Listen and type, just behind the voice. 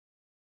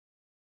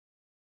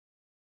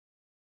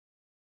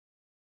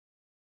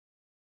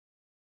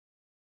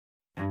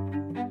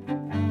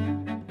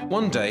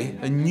One day,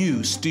 a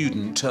new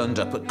student turned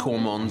up at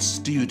Cormon's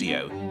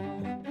studio.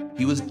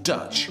 He was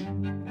Dutch,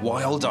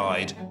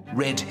 wild-eyed,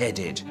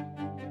 red-headed.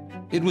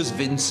 It was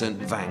Vincent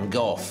van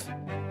Gogh.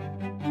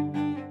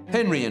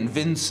 Henry and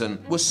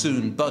Vincent were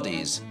soon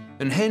buddies,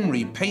 and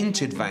Henry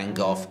painted Van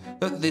Gogh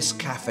at this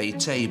cafe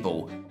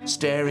table,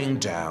 staring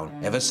down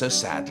ever so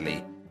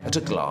sadly at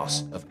a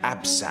glass of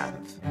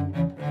absinthe.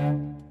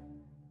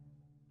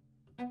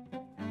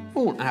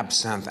 All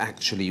absinthe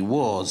actually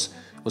was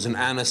an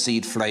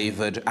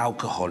aniseed-flavoured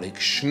alcoholic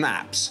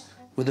schnapps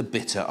with a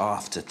bitter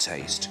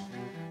aftertaste.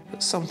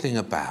 But something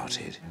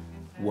about it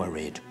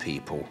worried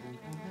people.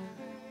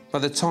 By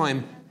the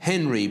time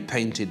Henry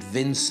painted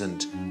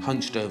Vincent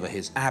hunched over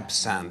his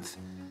absinthe,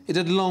 it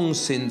had long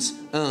since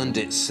earned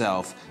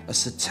itself a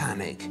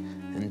satanic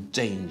and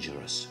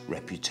dangerous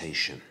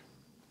reputation.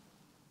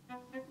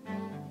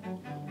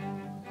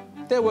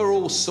 There were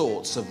all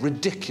sorts of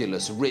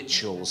ridiculous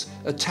rituals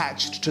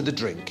attached to the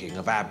drinking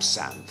of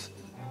absinthe.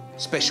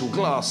 Special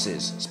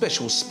glasses,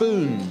 special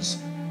spoons.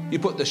 You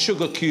put the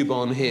sugar cube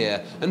on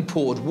here and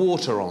poured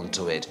water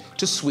onto it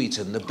to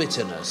sweeten the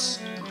bitterness.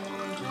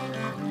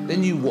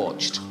 Then you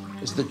watched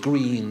as the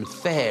green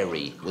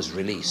fairy was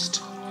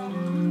released.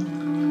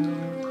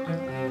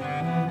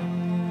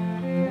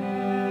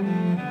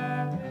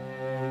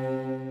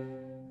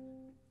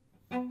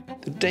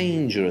 The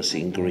dangerous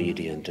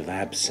ingredient of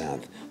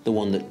absinthe, the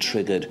one that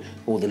triggered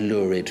all the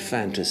lurid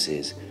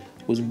fantasies,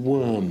 was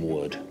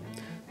wormwood,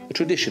 a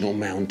traditional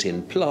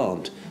mountain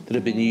plant that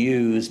had been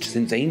used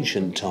since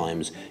ancient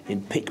times in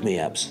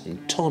pick-me-ups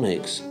and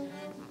tonics.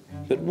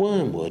 But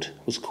wormwood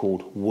was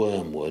called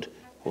wormwood,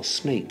 or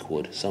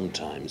snakewood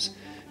sometimes,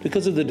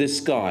 because of the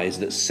disguise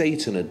that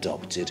Satan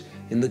adopted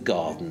in the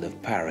Garden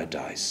of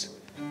Paradise,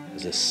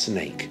 as a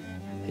snake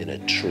in a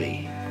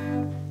tree.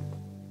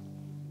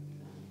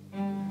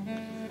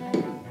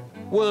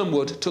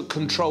 Wormwood took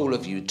control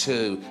of you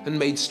too and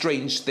made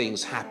strange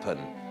things happen.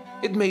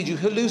 It made you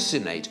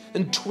hallucinate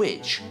and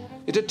twitch.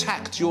 It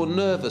attacked your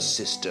nervous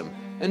system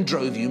and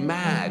drove you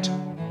mad.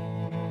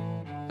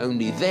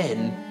 Only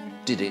then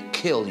did it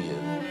kill you.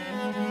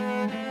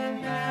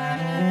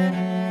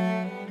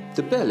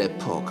 The Belle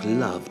Epoque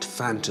loved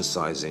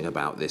fantasizing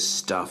about this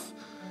stuff.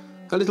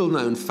 A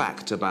little-known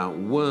fact about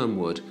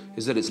wormwood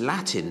is that its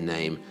Latin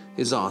name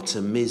is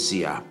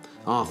Artemisia,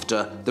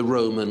 after the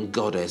Roman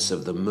goddess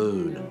of the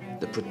moon,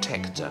 the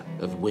protector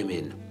of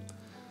women.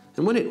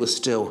 And when it was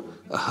still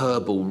a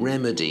herbal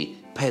remedy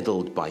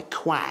peddled by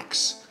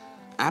quacks,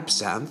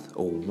 absinthe,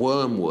 or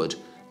wormwood,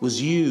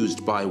 was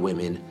used by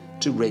women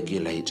to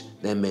regulate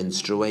their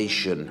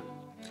menstruation.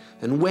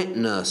 And wet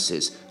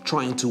nurses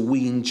trying to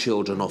wean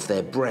children off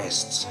their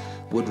breasts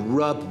would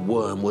rub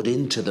wormwood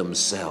into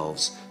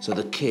themselves so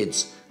the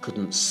kids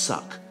couldn't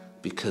suck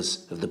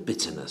because of the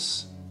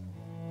bitterness.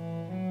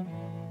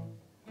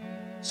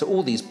 So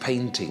all these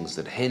paintings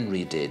that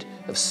Henry did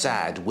of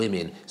sad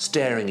women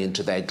staring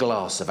into their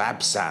glass of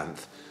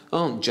absinthe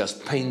aren't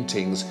just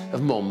paintings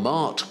of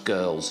Montmartre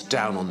girls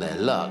down on their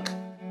luck.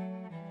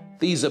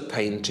 These are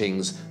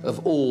paintings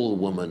of all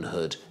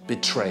womanhood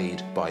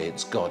betrayed by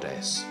its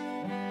goddess,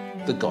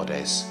 the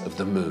goddess of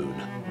the moon.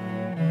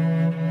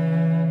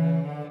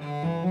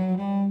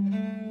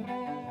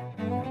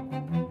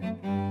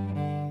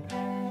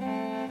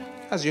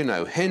 As you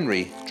know,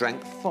 Henry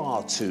drank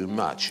far too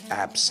much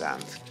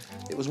absinthe.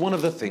 It was one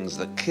of the things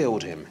that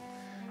killed him.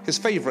 His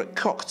favourite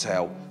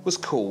cocktail was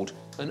called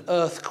an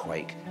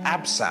earthquake,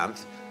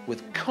 absinthe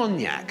with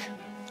cognac.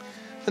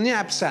 And the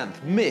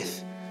absinthe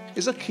myth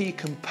is a key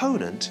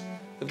component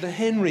of the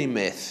Henry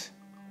myth.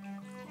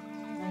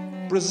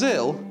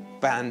 Brazil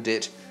banned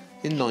it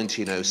in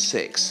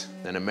 1906,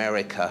 then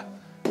America,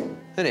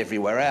 and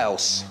everywhere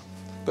else.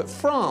 But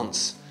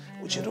France,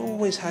 which had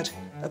always had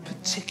a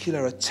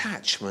particular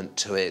attachment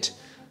to it,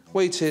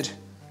 waited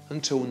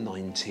until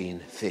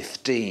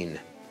 1915.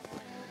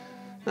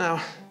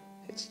 Now,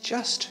 it's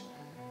just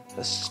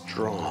a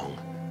strong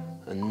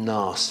and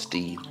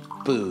nasty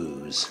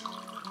booze.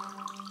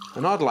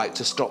 And I'd like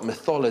to stop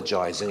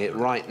mythologizing it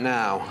right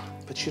now,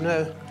 but you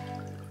know,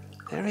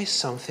 there is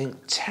something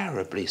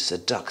terribly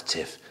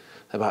seductive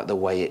about the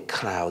way it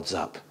clouds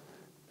up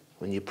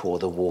when you pour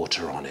the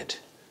water on it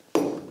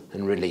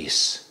and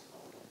release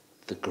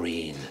the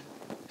green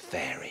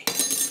fairy.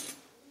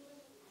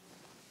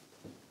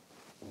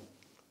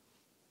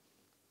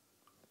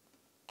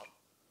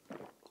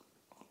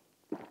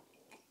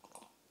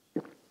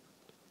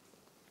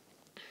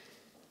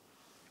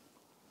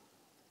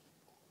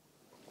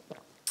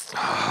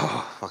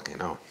 Oh, fucking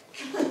hell.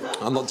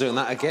 I'm not doing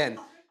that again.